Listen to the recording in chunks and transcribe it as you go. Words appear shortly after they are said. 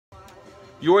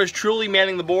Yours truly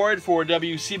manning the board for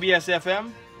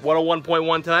WCBS-FM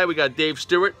 101.1 tonight. We got Dave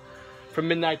Stewart from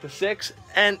midnight to 6.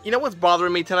 And you know what's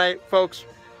bothering me tonight, folks?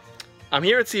 I'm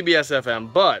here at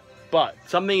CBS-FM, but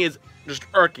something is just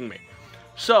irking me.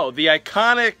 So, the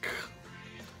iconic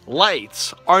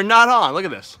lights are not on. Look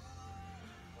at this.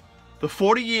 The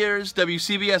 40 years,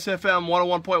 WCBS-FM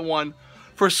 101.1,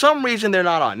 for some reason they're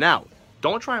not on. Now,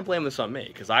 don't try and blame this on me,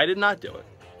 because I did not do it.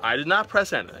 I did not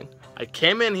press anything. I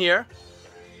came in here,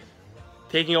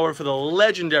 taking over for the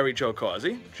legendary Joe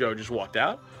Causey. Joe just walked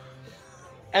out.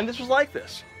 And this was like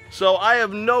this. So I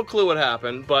have no clue what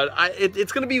happened, but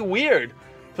it's going to be weird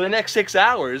for the next 6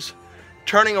 hours,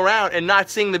 turning around and not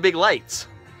seeing the big lights.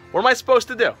 What am I supposed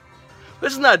to do?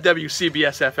 This is not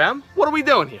WCBS-FM. What are we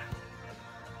doing here?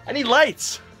 I need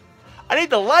lights. I need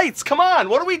the lights. Come on.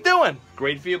 What are we doing?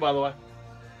 Great view, by the way.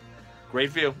 Great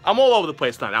view. I'm all over the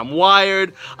place tonight. I'm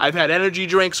wired. I've had energy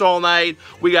drinks all night.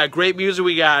 We got great music.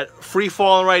 We got Free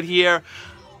Falling right here.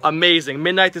 Amazing.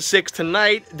 Midnight to 6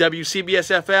 tonight.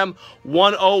 WCBS-FM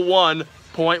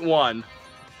 101.1.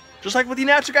 Just like what the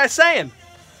announcer guy's saying.